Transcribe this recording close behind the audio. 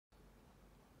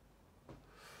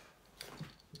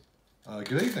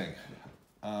Good evening.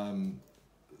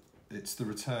 It's the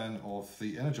return of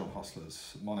the Energon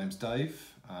Hustlers. My name's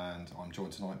Dave, and I'm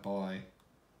joined tonight by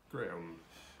Graeme.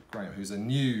 Graeme, who's a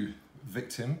new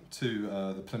victim to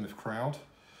the Plymouth crowd.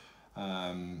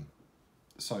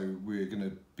 So we're going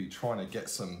to be trying to get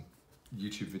some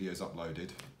YouTube videos uploaded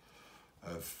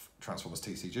of Transformers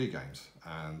TCG games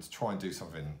and try and do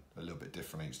something a little bit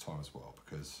different each time as well,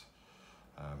 because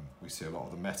we see a lot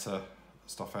of the meta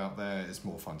stuff out there. It's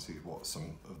more fun to see what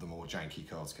some of the more janky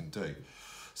cards can do.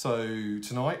 So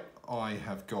tonight I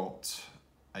have got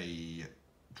a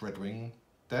Dreadwing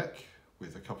deck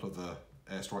with a couple of the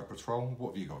Airstrike Patrol. What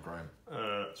have you got, Graeme?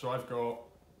 So I've got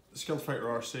Skilled Fighter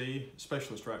Arcee,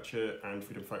 Specialist Ratchet, and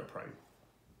Freedom Fighter Prime.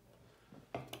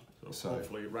 So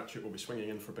hopefully Ratchet will be swinging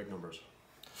in for big numbers.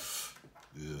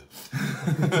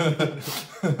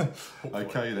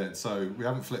 Okay then, so we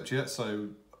haven't flipped yet, so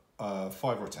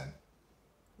 5 or a 10?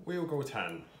 We'll go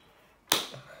 10.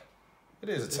 It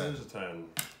is a 10. It is a 10.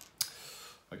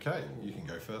 Okay, you can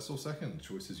go first or second. The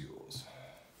choice is yours.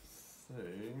 I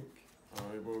think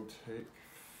I will take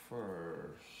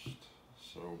first.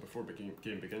 So before the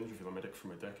game begins, reveal a medic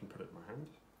from my deck and put it in my hand.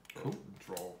 Cool.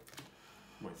 Draw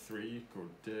my 3, go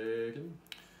digging.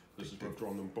 This is where I've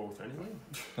drawn them both anyway.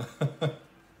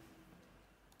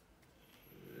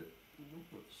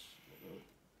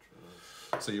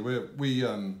 So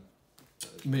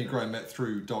me and Graeme met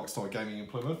through Darkstar Gaming in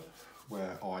Plymouth,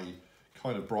 where I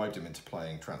kind of bribed him into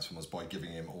playing Transformers by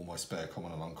giving him all my spare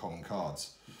common and uncommon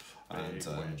cards. And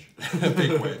a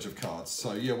big wedge of cards.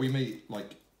 So yeah, we meet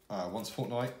like once a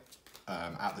fortnight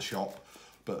at the shop,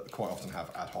 but quite often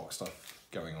have ad hoc stuff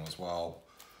going on as well.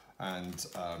 And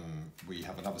we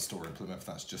have another store in Plymouth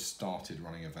that's just started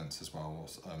running events as well.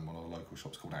 One of the local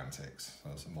shops called Antics.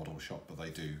 That's a model shop, but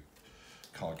they do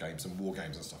card games and war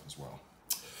games and stuff as well.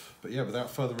 But yeah, without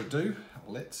further ado,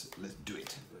 let's do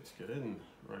it. Let's get in.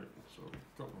 Right, so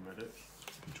got my medic.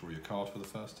 You draw your card for the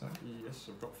first time? Yes,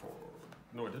 I've got 4.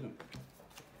 No, I didn't.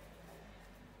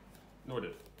 No, I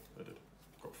did.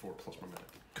 Got 4 plus my medic.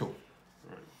 Cool.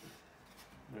 Right.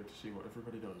 Now to see what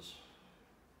everybody does.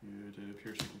 You do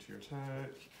piercing to your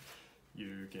attack.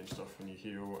 You gain stuff when you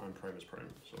heal, and Prime is Prime.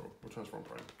 So we'll transform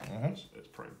Prime. It's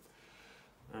Prime.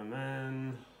 And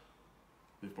then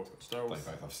they've both got stealth.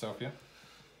 They both have stealth, yeah.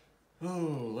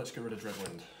 Oh, let's get rid of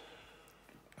Dreadwind.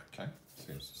 Okay,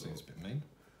 seems a bit mean.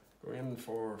 Going in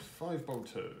for 5 bold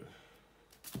 2.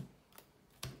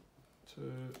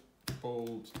 2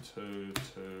 bold 2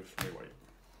 for me white.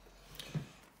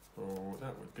 So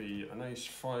that would be a nice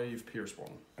 5 pierce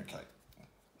 1. Okay,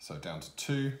 so down to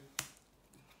 2.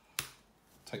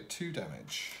 Take 2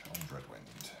 damage on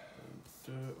Dreadwind.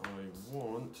 Do I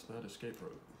want that escape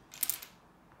route?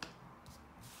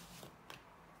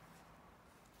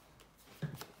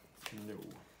 No.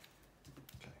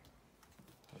 Okay.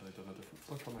 Had I done a different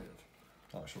flip, I might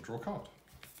have. I shall draw a card.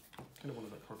 Kind of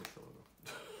wanted that card controller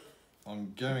though.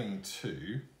 I'm going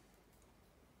to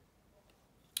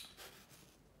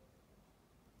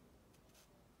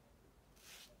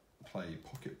play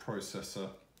Pocket Processor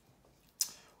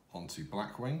onto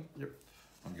Blackwing. Yep.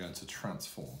 I'm going to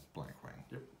transform Blackwing.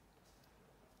 Yep.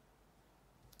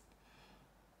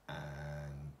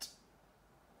 And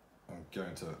I'm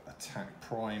going to attack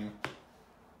Prime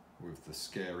with the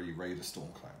scary Raider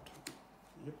Stormcloud.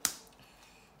 Yep.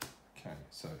 Okay,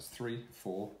 so it's 3,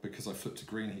 4. Because I flipped to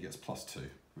green, he gets +2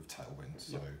 with Tailwind,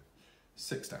 so yep.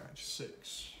 6 damage.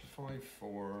 6, 5,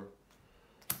 4,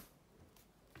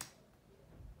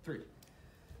 3.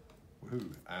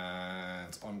 Woohoo!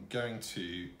 And I'm going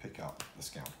to pick up the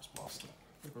Scoundrel's Blaster.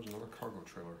 There goes another cargo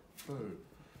trailer. Oh.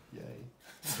 Yay!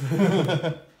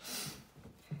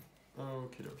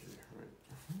 Okie dokie, right.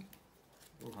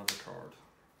 We'll have a card.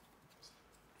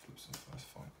 Flips in the first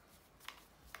fight.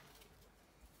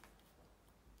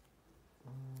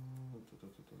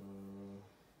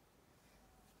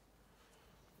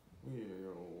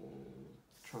 We'll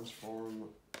transform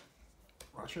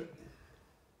Ratchet.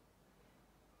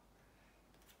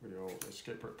 We'll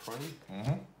escape at Prime.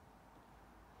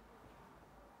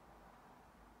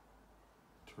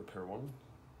 To repair 1.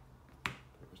 That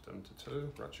goes down to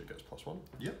 2. Ratchet gets +1.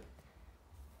 Yep.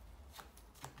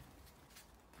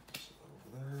 Set that over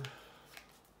there.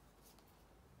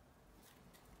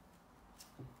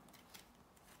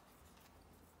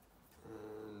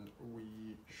 And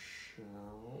we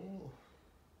shall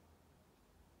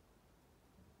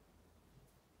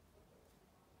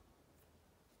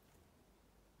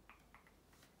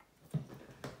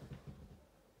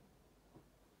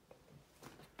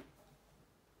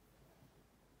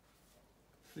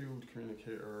Field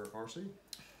Communicator Arcee.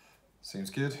 Seems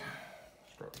good.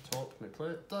 scrap the top, and they play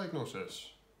it. Diagnosis.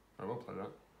 I will play that.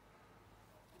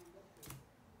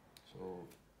 So,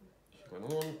 go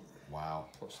another one. Wow.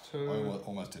 +2. I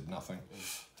almost did nothing.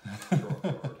 Draw a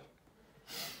card.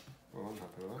 Well, I'm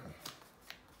happy with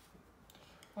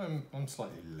that. I'm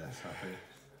slightly less happy.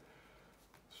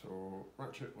 So,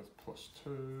 Ratchet with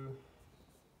 +2.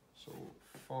 So,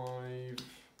 5.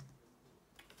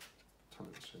 Turn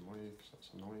it the same way, because that's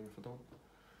annoying if I don't.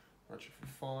 Ratchet for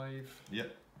 5.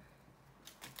 Yep.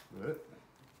 It.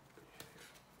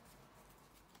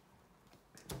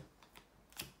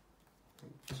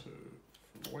 And 2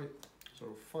 from the white. So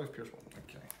 5 pierce 1.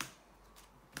 Okay.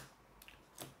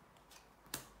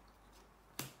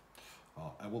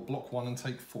 I will block 1 and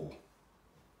take 4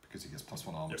 because he gets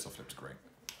 +1 armor, so flip to green.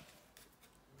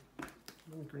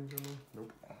 Any greens in there?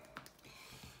 Nope.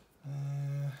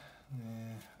 Yeah.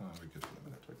 Oh, we're good for the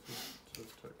minute.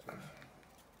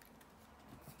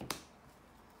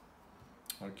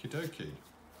 Okie dokie.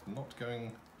 Not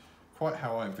going quite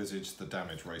how I envisaged the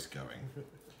damage race going.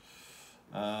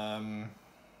 I'm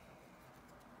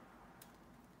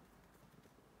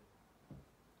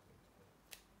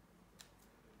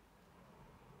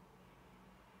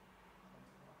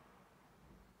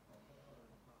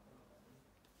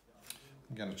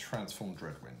going to transform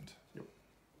Dreadwind. Yep.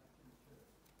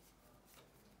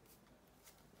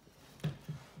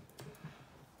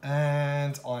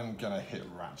 And I'm going to hit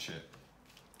Ratchet,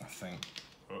 I think.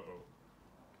 Uh-oh.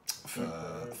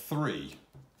 For 3.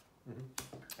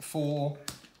 4,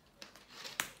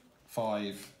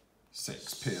 5,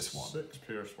 6, pierce 1. 6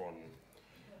 pierce 1.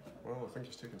 Well, I think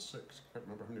he's taken 6. Can't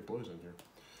remember how many blows in here.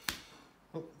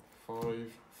 Oh,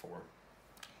 5, 4.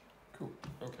 Cool.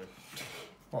 Okay.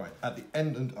 Right, at the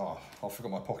end, and I forgot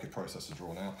my pocket processor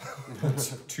draw now.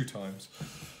 2 times.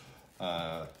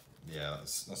 Yeah,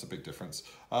 that's a big difference.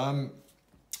 So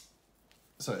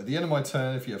at the end of my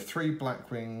turn, if you have 3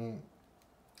 Blackwing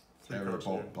area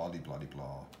bolt, blah blah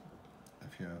blah.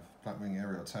 If you have Blackwing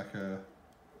area attacker,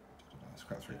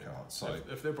 scrap 3 cards. So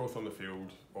if they're both on the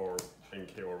field or in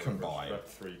KO or combine, scrap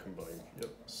 3 combined.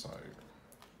 Yep. So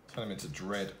turn them into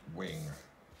Dreadwing.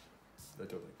 They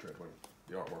don't like Dreadwing.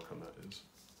 The artwork on that is.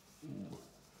 Ooh.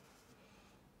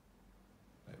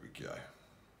 There we go.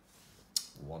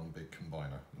 1 big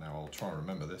combiner. Now I'll try and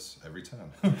remember this every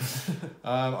turn.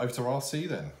 Over to Arcee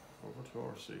then. Over to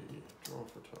Arcee. Draw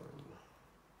for turn.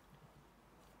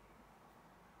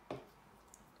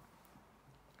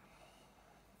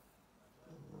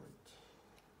 Right.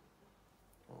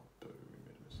 Oh, boo, we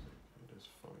made a mistake. It is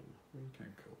fine. We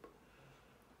can cope.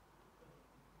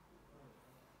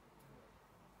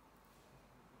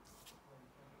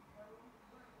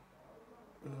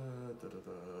 This is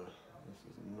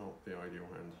not the ideal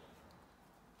hand.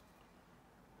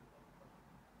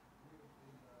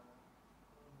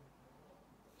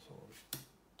 So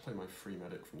I'll play my free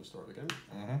medic from the start again.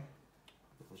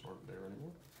 Those aren't there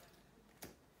anymore.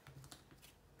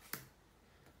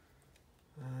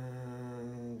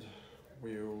 And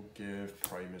we'll give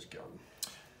Prime his gun.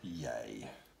 Yay.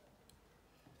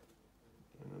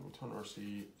 And then we'll turn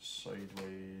Arcee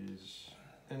sideways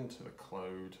into the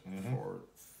cloud for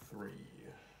 3.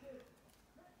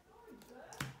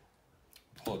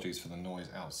 Apologies for the noise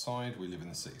outside. We live in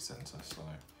the city centre, so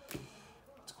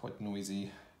it's quite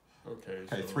noisy. Okay.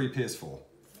 Okay, so 3 pierce 4.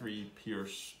 3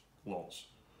 pierce lots.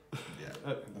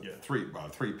 Yeah. Yeah. 3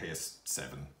 pierce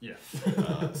 7. Yeah.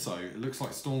 So it looks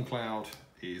like Stormcloud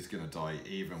is going to die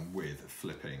even with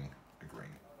flipping a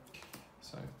green.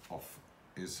 So off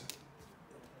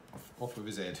of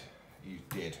his head. You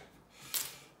dead.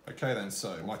 Okay then,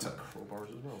 so my turn. Crowbars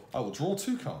as well. I will draw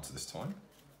 2 cards this time.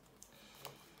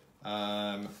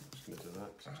 I'm just going to do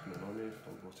that because it's going to annoy me if I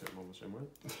don't rotate them on the same way.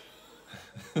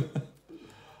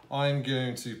 I'm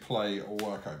going to play a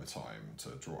work overtime to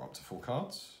draw up to 4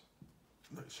 cards.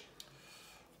 Nice.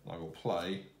 I will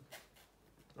play.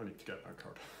 I need to get that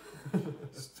card.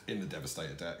 In the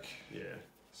Devastator deck. Yeah.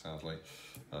 Sadly.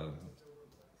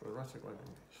 Erratic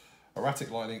Lightning.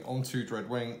 Erratic Lightning onto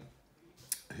Dreadwing,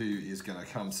 who is going to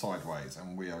come sideways,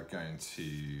 and we are going to,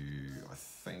 I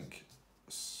think,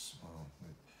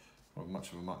 well,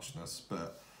 much of a muchness,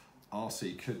 but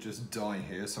Arcee could just die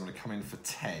here, so I'm going to come in for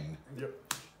 10.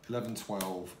 Yep. 11,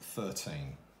 12,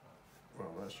 13.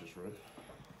 Well, that's just rude.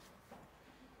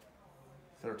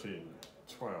 13,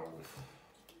 12,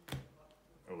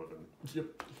 11.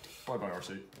 Yep. Bye-bye,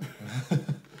 Arcee.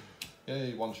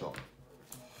 Yay, 1 shot.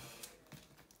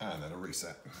 And then a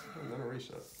reset. And then a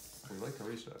reset. We like a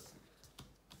reset.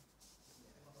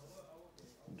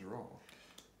 Draw.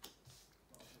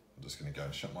 I'm just going to go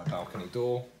and shut my balcony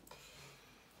door.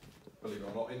 Believe it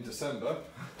or not, in December,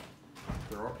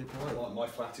 There are people out. Like my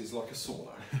flat is like a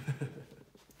sauna.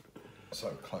 So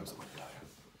close the window.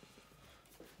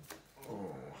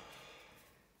 Oh.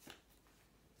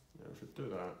 Yeah, if we do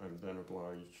that, I'm then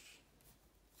obliged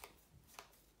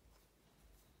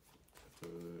to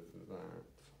that.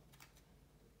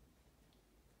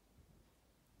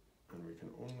 And we can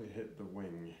only hit the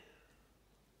wing.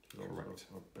 Correct.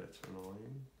 A bit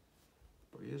annoying.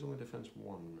 But he is only defense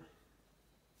 1.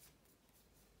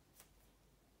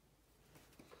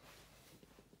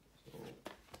 So,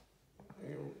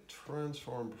 you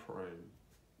transform prime.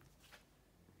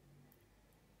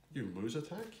 You lose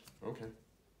attack? Okay.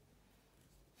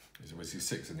 He's obviously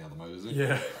 6 in the other mode, is he?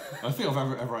 Yeah. I think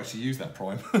I've ever actually used that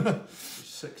prime.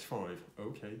 6/5.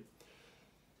 Okay.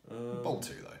 Bolt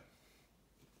 2 though.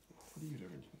 What are you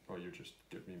doing? Oh, you just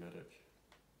give me medic.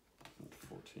 And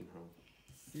 14 health.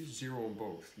 Use 0 on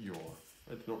both. You are.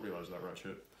 I did not realise that,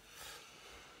 Ratchet.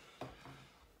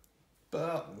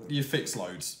 But you fix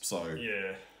loads, so.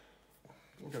 Yeah.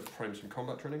 We'll give Prime some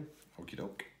combat training. Okie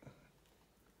doke.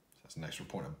 That's an extra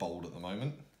point of bold at the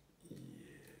moment. Yeah.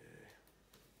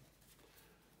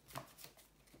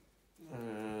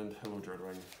 And hello,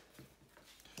 Dreadwing.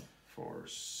 For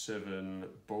 7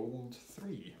 bold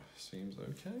 3. Seems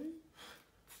okay.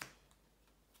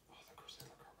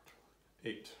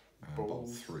 8. And Bold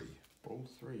 3. Bold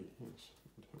 3, yes.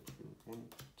 1,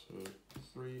 2,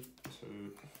 3,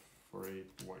 2, 3,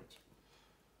 white.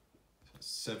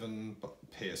 7,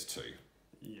 but pierce 2.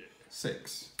 Yeah.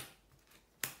 6.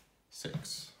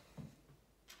 6.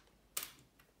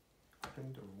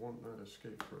 Kind of want that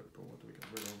escape route, but what do we get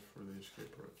rid of for the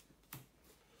escape route?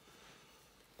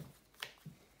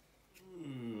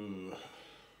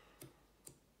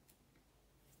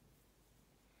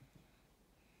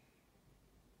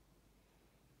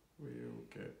 We'll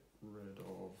get rid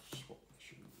of swap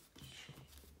shoes.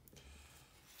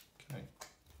 Okay.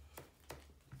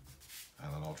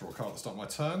 And then I'll draw a card at the start of my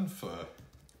turn for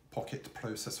Pocket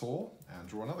Processor and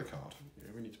draw another card.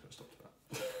 Yeah, we need to put a stop to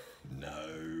that. No.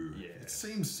 Yeah. It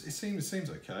seems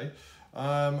okay.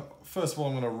 First of all,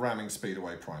 I'm going to ramming speed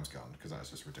away Prime's gun because that's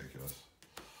just ridiculous.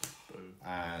 Boom.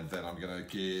 And then I'm going to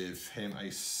give him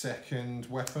a second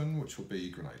weapon, which will be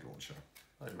grenade launcher.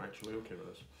 I'm actually okay with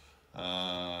this.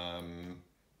 And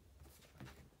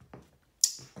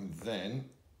then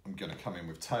I'm going to come in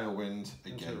with Tailwind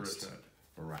against Ratchet.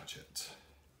 a Ratchet.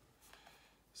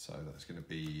 So that's going to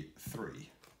be 3,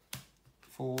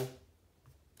 4,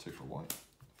 2 for a white,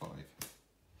 5,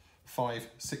 5,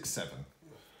 6, 7.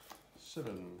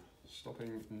 7.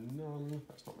 Stopping none.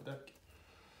 That's not my deck.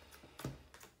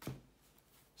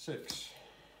 6.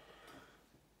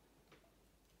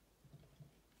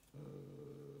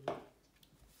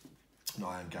 No,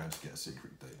 I am going to get a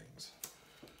secret dealings.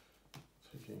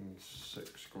 Taking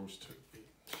 6 goes to 8.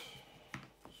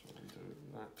 So we do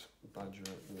that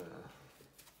badger there.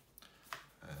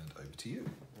 And over to you.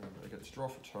 And I get to draw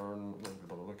for turn. I'm not going to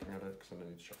bother looking at it because then I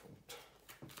need to shuffle.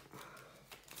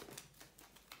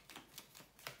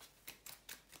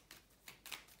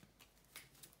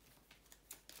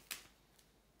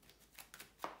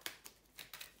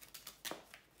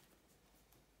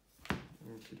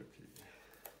 Okie dokie.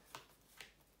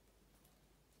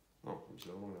 Oh, I'm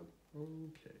still on them.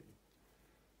 Okay.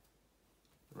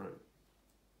 Right.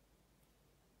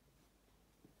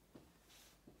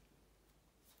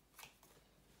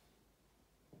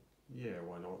 Yeah,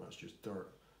 why not? That's just dirt.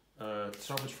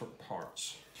 Salvage for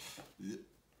parts.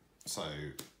 So,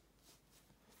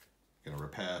 going to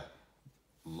repair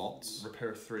lots.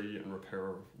 Repair 3 and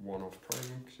repair 1 off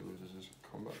Prime because he loses his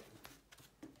combat.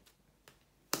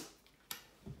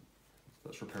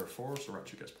 Let's repair 4, so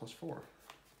Ratchet gets +4.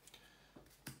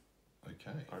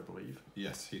 Okay. I believe.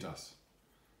 Yes, he does.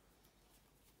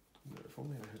 No, if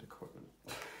only I had equipment.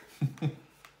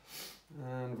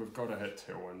 And we've got to hit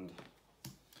Tailwind.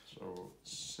 So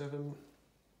 7.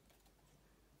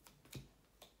 2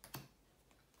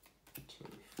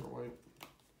 for white.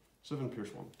 7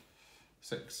 pierce 1.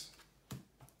 6,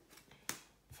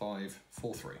 5,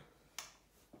 4, 3.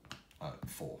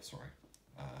 4, sorry.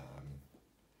 Yeah,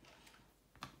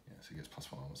 so he gets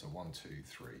 +1 on, so 1, 2,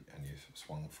 3, and you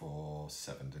swung for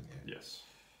 7, didn't you? Yes.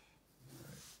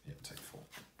 Right. Yeah, take 4.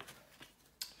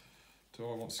 Do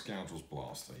I want Scoundrel's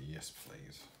Blaster? Yes,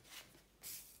 please.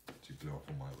 You blew up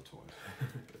all my other toys.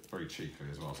 Very cheaply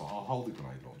as well. So I'll hold the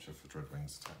grenade launcher for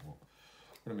Dreadwing's attack. What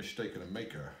a mistake and a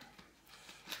maker.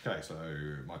 Okay, so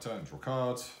my turn, draw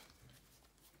cards.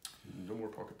 No more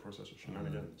pocket processor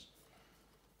shenanigans.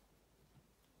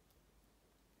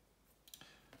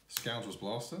 Scoundrel's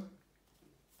Blaster.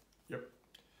 Yep.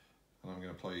 And I'm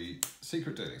going to play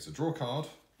Secret Dealing. So draw a card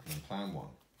and then plan 1.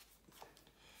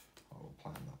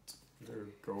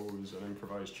 There goes an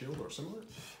improvised shield or similar.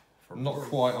 Not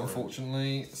quite,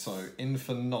 unfortunately. So in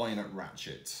for 9 at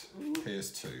Ratchet.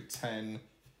 Here's 2. 10,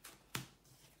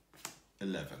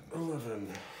 11. 11.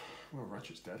 Well,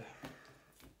 Ratchet's dead.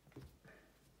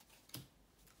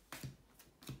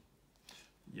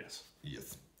 Yes.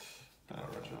 Yes. And I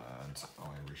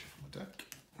reshuffle my deck.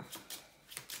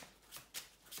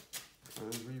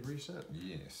 And we reset.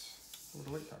 Yes. I would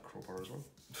like that crowbar as well.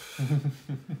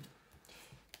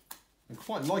 I'm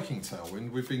quite liking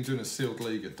Tailwind. We've been doing a sealed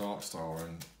league at Darkstar,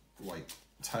 and like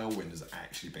Tailwind has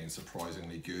actually been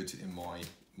surprisingly good in my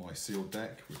sealed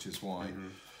deck, which is why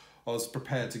I was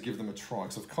prepared to give them a try,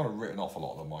 because I've kind of written off a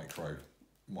lot of the micro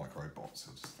bots.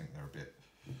 I just think they're a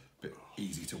bit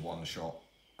easy to one shot,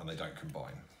 and they don't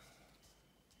combine.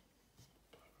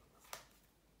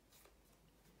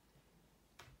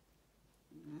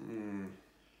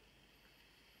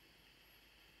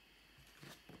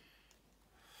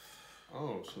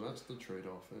 Oh, so that's the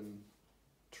trade-off in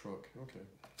truck. Okay.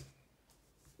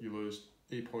 You lose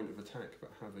a point of attack, but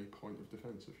have a point of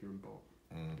defense if you're in bot.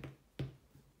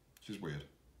 Which is weird.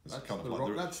 It's That's, kind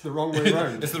of that's the wrong way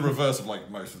around. It's the reverse of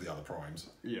like most of the other primes.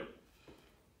 Yep.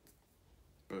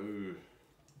 Boo.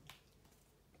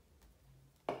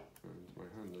 And my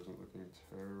hand isn't looking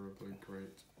terribly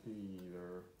great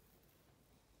either.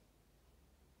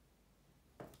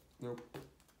 Nope.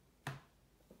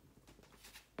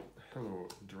 Hello,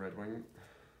 Dreadwing.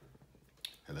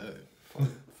 Hello.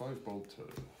 5 bold 2.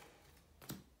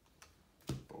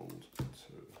 Bold 2.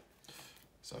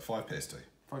 So 5 pierce 2.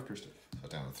 5 pierce 2. So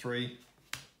down to 3.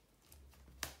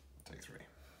 Take 3.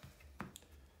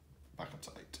 Back up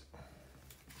to 8.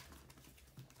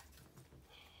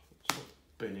 Stop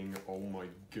binning all my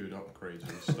good upgrades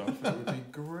and stuff. It would be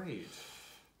great.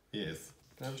 Yes.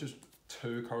 Can I have just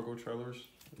 2 cargo trailers?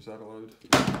 Is that allowed?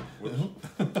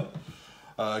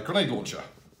 Grenade launcher.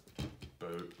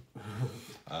 Boo.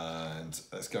 And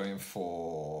let's go in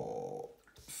for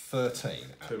 13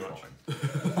 at Too prime.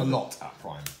 A lot at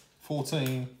prime.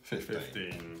 14, 15.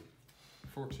 15.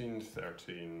 14,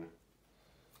 13.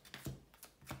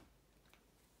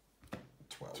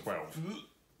 12.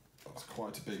 That's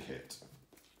quite a big hit.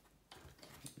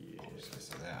 Yeah.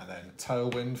 So there. And then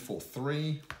Tailwind for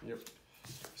 3. Yep.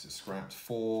 This is scrapped.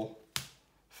 4,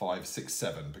 5, 6,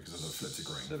 7 because of the flip to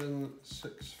green. 7,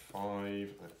 6, 5.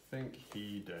 I think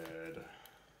he dead.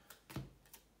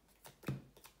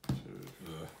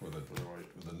 With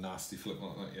a nasty flip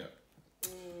like that, yeah.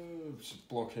 Just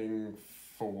blocking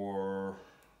 4.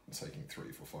 Taking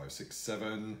 3, 4, 5, 6,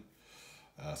 7.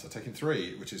 So taking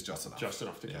 3, which is just enough. Just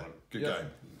enough to kill him. Good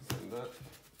game. And that.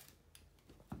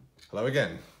 Hello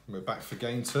again. We're back for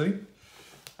game 2.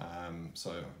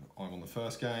 So I'm on the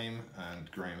first game,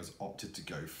 and Graeme has opted to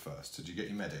go first. Did you get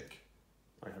your medic?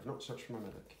 I have not searched for my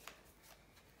medic.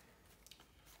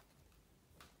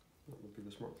 That would be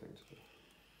the smart thing to do.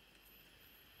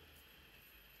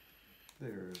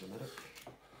 There's a medic.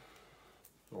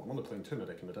 Well, I'm only playing 2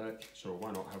 medic in the deck, so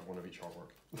why not have one of each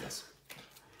artwork? Yes.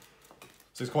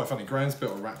 So it's quite funny. Graeme's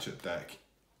built a Ratchet deck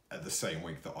at the same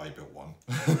week that I built one.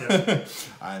 Yeah.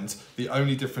 And the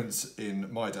only difference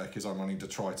in my deck is I'm running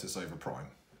Detritus over Prime,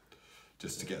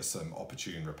 just to get some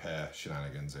opportune repair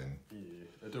shenanigans in. Yeah,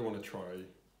 I do want to try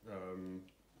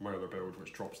my other build,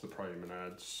 which drops the Prime and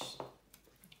adds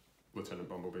Lieutenant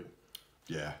Bumblebee.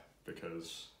 Yeah.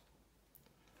 Because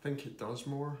I think it does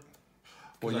more.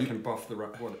 Well, I can buff the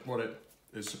what it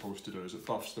is supposed to do is it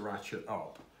buffs the Ratchet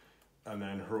up, and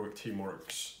then Heroic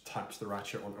Teamworks taps the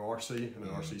Ratchet onto Arcee, and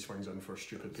then Arcee swings in for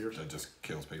stupid pierce. It just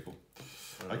kills people.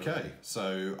 Okay,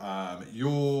 so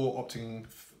you're opting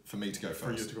for me to go first.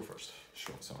 For you to go first.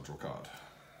 Sure, so I'll draw a card.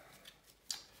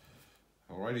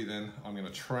 Alrighty then, I'm going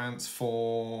to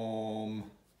transform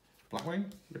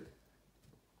Blackwing. Yep.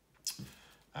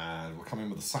 And we'll come in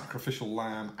with a Sacrificial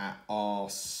Lamb at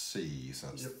Arcee. So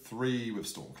that's 3 with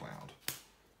Stormcloud.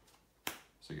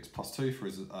 So he gets +2 for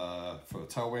his for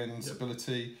Tailwind's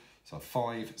ability. So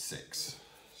 5, 6.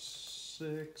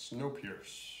 6, no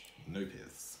pierce. No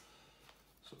pierce.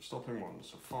 So stopping 1.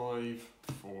 So 5,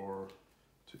 4,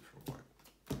 2, 4,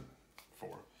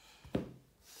 4.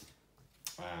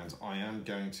 And I am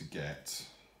going to get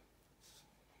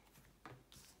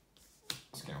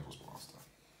Scoundrel's Blaster.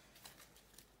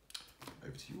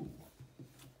 Over to you.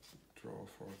 Draw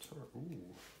for a turn.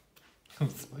 Ooh.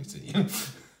 Spicy.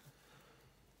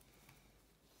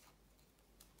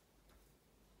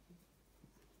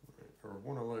 Or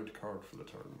 1 allowed card for the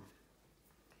turn.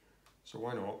 So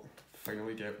why not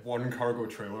finally get 1 cargo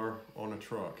trailer on a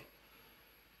truck?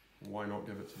 Why not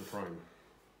give it to the Prime?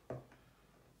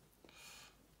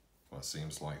 Well, That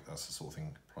seems like that's the sort of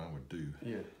thing Prime would do.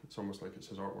 Yeah, it's almost like it's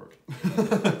his artwork.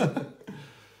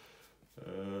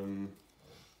 Who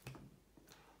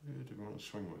do we want to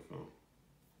swing with though?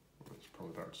 Well, it's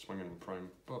probably better to swing in with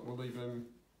Prime, but we'll leave him.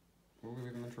 Will we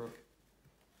leave him in truck?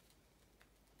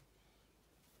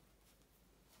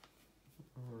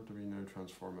 Or do we now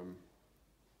transform him?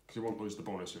 Because he won't lose the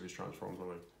bonus if he's transformed,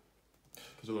 will he?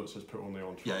 Because although it says put only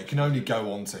on truck. Yeah, it can only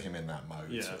go on to him in that mode.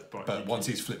 Yeah, but once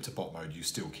he's flipped to bot mode, you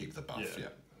still keep the buff. Yeah.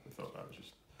 I thought that was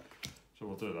just. So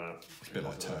we'll do that. It's a bit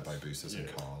like turbo boosters in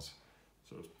cars.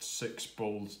 So 6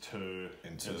 bold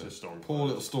into Storm. Poor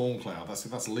little Storm Cloud.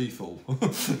 That's lethal. 2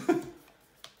 for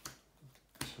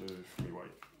me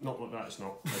white. Not like that. It's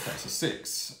not. Okay, so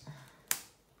 6.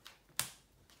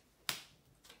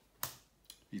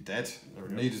 He's dead.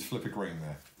 Needed to flip a green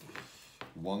there.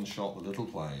 One shot the little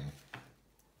plane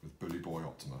with Bully Boy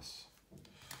Optimus.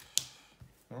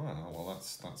 Alright, well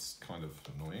that's kind of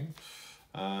annoying.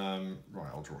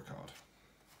 Right, I'll draw a card.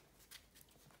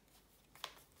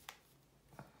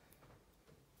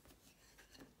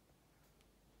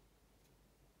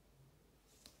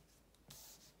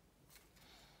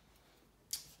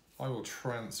 I will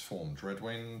transform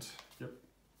Dreadwing. Yep.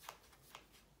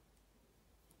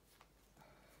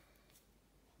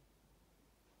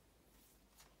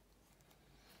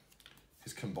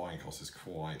 His combined cost is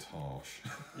quite harsh.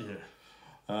 Yeah.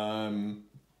 I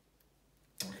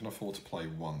can afford to play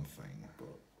one thing.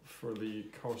 But for the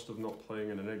cost of not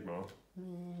playing an Enigma.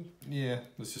 Yeah,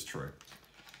 this is true.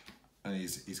 And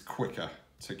he's quicker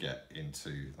to get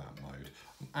into that mode.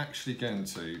 I'm actually going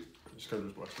to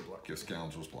Scoundrel's Blast to black. give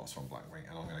Scoundrel's Blast on Blackwing,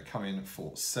 and I'm going to come in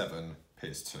for 7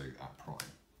 Pierce 2 at Prime.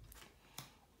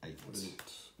 8,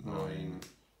 9.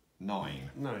 9.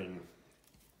 9.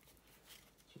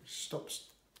 So it stops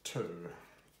 2.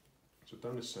 So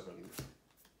down to 7.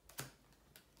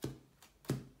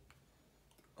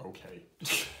 Okay.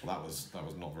 Well, that was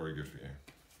not very good for you.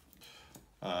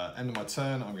 End of my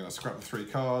turn, I'm going to scrap the 3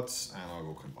 cards, and I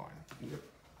will combine. Yep.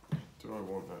 Do I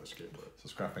want that escape route? So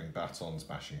scrapping Baton,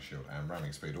 Smashing Shield, and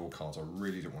Ramming Speed, all cards I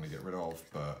really didn't want to get rid of,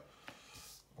 but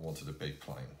I wanted a big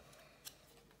plane.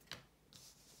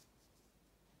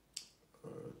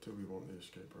 Do we want the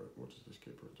escape route? What does the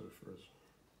escape route do for us?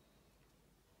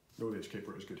 No, the escape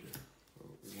route is good here. So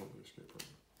we want the escape route.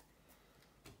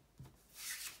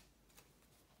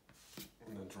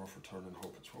 And then draw for turn and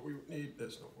hope it's what we need.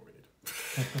 It's not what we need.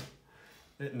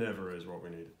 It never is what we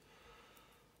need.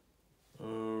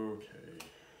 Okay.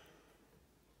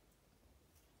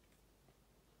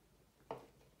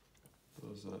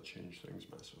 Does that change things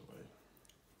massively?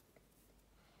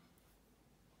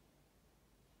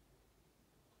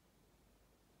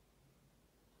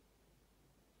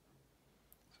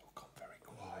 It's all gone very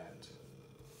quiet.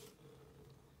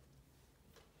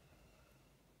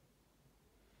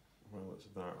 Well, it's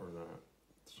that or that.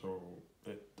 So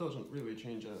it doesn't really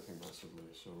change anything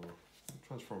massively. So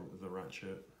transform the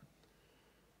Ratchet.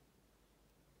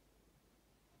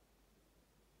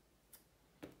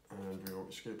 And we will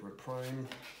escape route Prime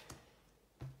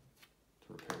to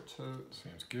repair 2.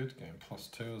 Seems good. Getting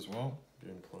 +2 as well.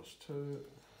 Gain +2.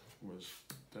 Was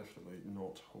definitely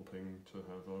not hoping to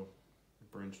have a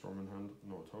brainstorm in hand.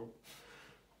 Not at all.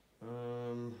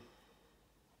 And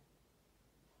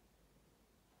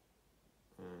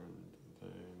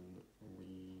then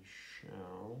we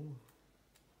shall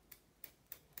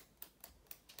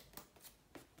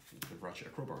give Ratchet a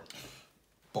crowbar.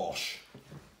 Bosh.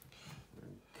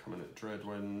 Coming at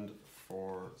Dreadwing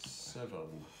for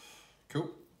 7. Cool.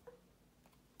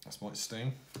 That's my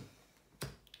sting.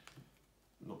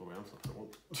 Not the way I'm flipping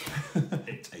it.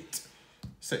 8. 8.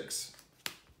 6.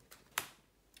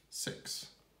 6.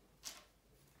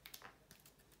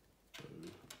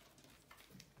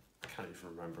 I can't even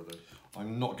remember the.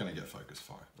 I'm not going to get focus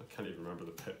fire. I can't even remember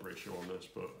the pip ratio on this,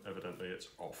 but evidently it's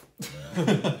off.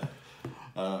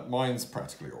 Mine's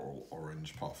practically all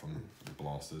orange, apart from the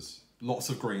blasters. Lots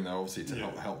of green though, obviously,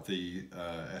 to help the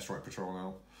airstrike patrol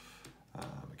now.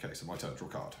 Okay, so my turn. Draw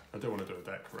a card. I don't want to do a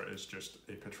deck where it's just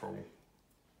a patrol.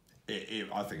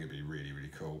 I think it'd be really,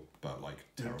 really cool, but like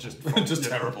terrible. Just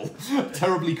terrible.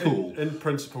 Terribly cool. In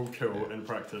principle, cool. In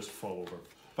practice, fall over.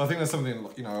 But I think that's something,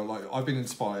 you know, like I've been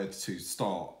inspired to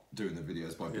start doing the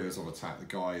videos by Blues on Attack. The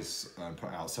guys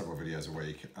put out several videos a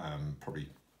week, and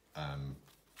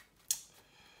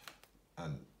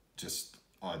just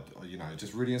you know,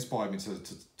 just really inspired me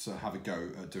to have a go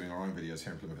at doing our own videos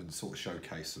here in Plymouth and sort of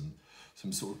showcase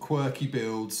some sort of quirky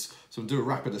builds. So I'm doing a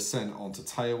rapid ascent onto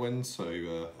Tailwind.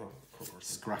 So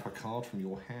scrap a card from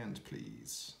your hand,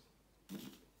 please.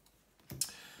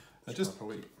 Just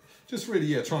Just really,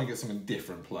 yeah, try and get something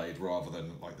different played rather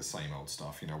than like the same old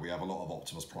stuff. You know, we have a lot of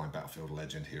Optimus Prime Battlefield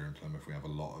Legend here in Plymouth. We have a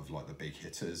lot of like the big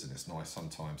hitters, and it's nice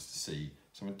sometimes to see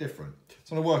something different. It's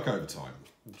going to work over time.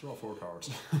 Draw 4 cards.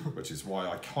 Which is why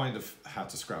I kind of had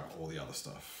to scrap all the other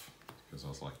stuff. Because I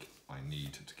was like, I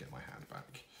need to get my hand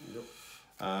back.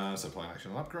 Yep. So playing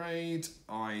action and upgrade.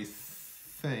 I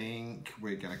think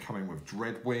we're going to come in with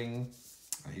Dreadwing.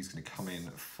 He's going to come in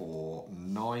for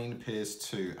 9 Pierce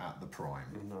 2 at the prime.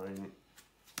 9.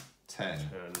 10.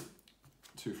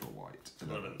 2 for a white.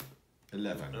 11.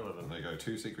 11. There you go.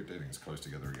 2 secret dealings close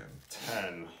together again.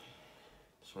 10.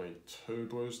 Sorry, 2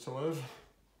 blues to live.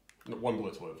 No, 1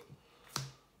 blue to live.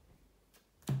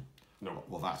 No.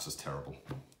 Well, that's just terrible.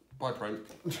 Bye, prime.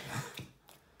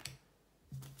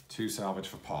 2 salvage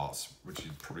for parts, which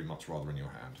you'd probably much rather in your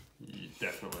hand. Yeah,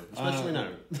 definitely. Especially now.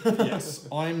 Yes,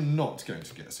 I'm not going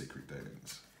to get secret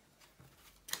dealings.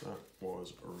 That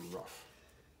was rough.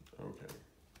 Okay.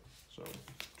 So,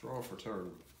 draw for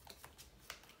turn.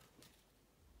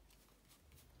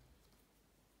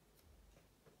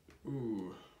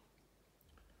 Ooh.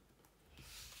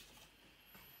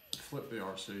 Flip the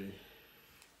Arcee.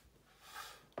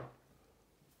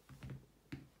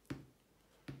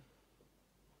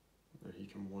 He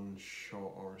can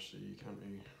one-shot Arcee, can't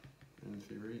he? In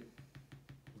theory.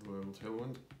 Little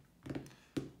tailwind.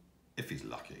 If he's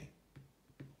lucky.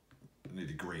 I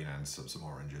need a green and some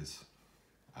oranges.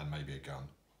 And maybe a gun.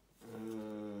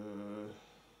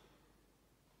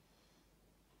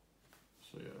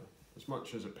 So yeah, as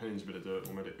much as it pains me to do it,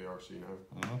 we'll medic the Arcee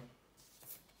now.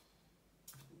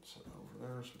 Set that over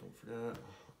there so don't forget.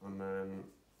 And then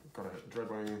gotta hit the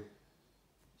Dreadwing.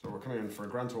 So we're coming in for a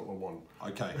grand total of 1.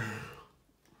 Okay.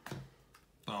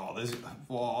 Oh, there's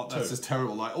what? That's just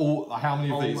terrible. Like how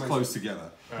many of these close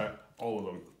together? All of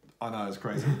them. I know, it's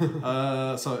crazy.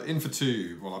 So in for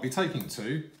 2. Well, I'll be taking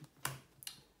 2.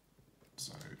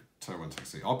 So Tailwind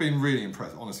takes it. I've been really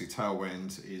impressed. Honestly,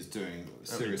 Tailwind is doing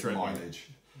serious mileage.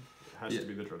 It has to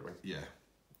be the Dreadwing. Yeah.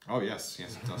 Oh yes, it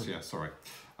does. Yeah, sorry.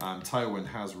 Tailwind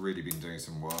has really been doing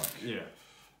some work. Yeah.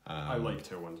 I like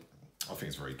Tailwind. I think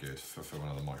it's very good for one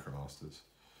of the Micromasters.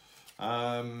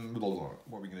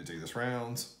 What are we going to do this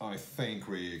round? I think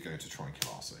we're going to try and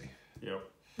kill Arcee. Yep.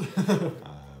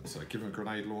 So give him a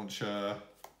grenade launcher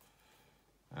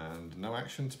and no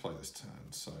action to play this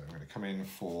turn. So I'm going to come in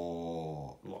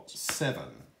for 7.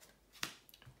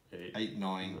 8,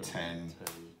 9, 10,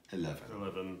 11.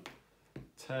 11.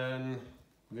 10.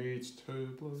 Needs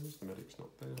 2 blues. The medic's not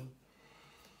there.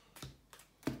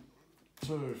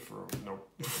 2 for... No.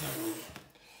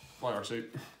 Fly Arcee.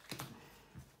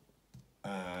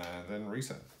 And then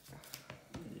reset.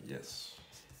 Yes.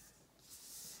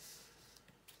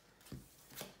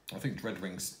 I think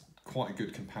Dreadwing's quite a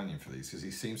good companion for these because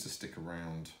he seems to stick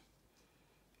around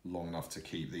long enough to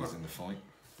keep these in the fight.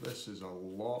 This is a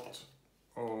lot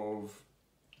of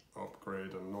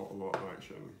upgrade and not a lot of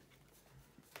action.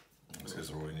 Because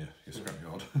they're all in your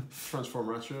scrapyard. Transform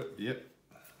Ratchet. Yep.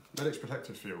 Medic's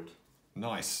Protective Field.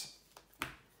 Nice.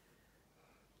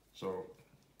 So,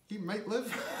 he might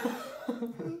live.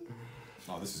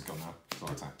 Oh, this is gone now. So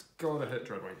I attacked. Gotta hit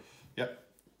Dreadwing. Yep.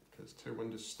 Because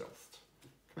Tailwind is stealthed.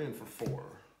 Come in for 4.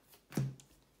 2,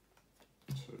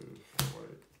 4,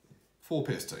 4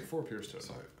 Pierce 2. 4 Pierce 2.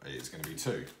 So it's going to be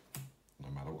 2. No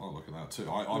matter what. Oh, look at that, 2.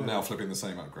 I'm now flipping the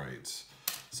same upgrades.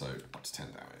 So up to 10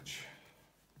 damage.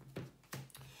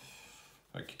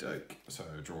 Okie doke. So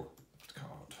draw a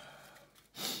card.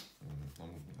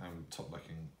 I'm top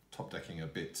decking a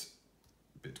bit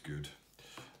good.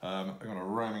 I'm going to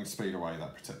ramming speed away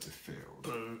that protective field.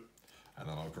 And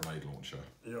then I'll grenade launcher.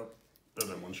 Yep. And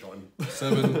then one shot him.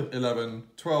 7, 11,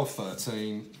 12,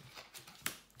 13,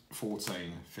 14,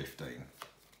 15.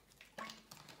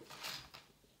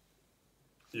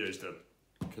 Yeah, he's dead.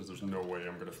 Because there's no way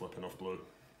I'm going to flip enough blue.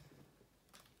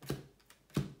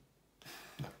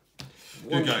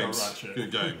 Good games.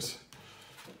 Good games.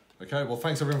 Okay, well,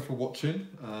 thanks everyone for watching.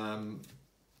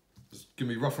 It's going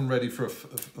to be rough and ready for a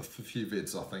few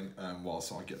vids, I think,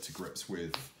 whilst I get to grips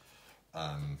with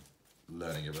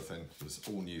learning everything. It's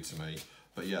all new to me.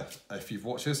 But yeah, if you've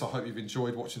watched this, I hope you've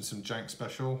enjoyed watching some Jank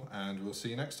Special, and we'll see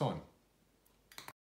you next time.